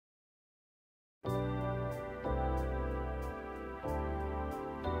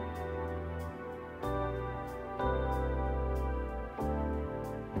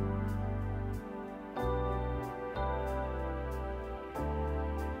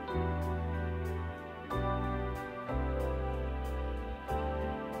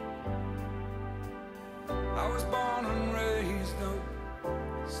was born and raised on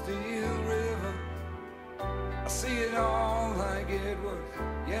Steel River. I see it all like it was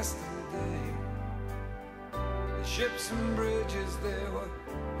yesterday. The ships and bridges, they were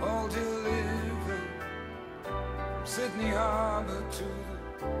all delivered from Sydney Harbour to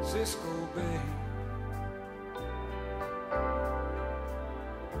the Cisco Bay.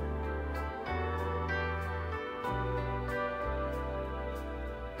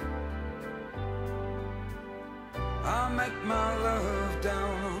 I met my love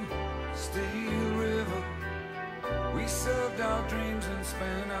down on Steel River. We served our dreams and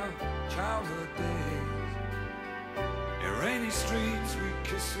spent our childhood days. In rainy streets we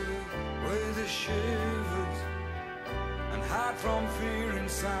kiss away the shivers and hide from fear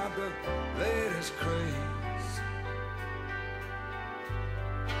inside the latest craze.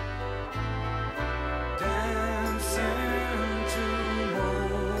 Dancing to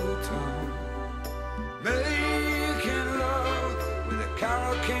Motown, making love with a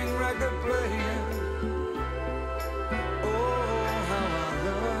Carole King record playing.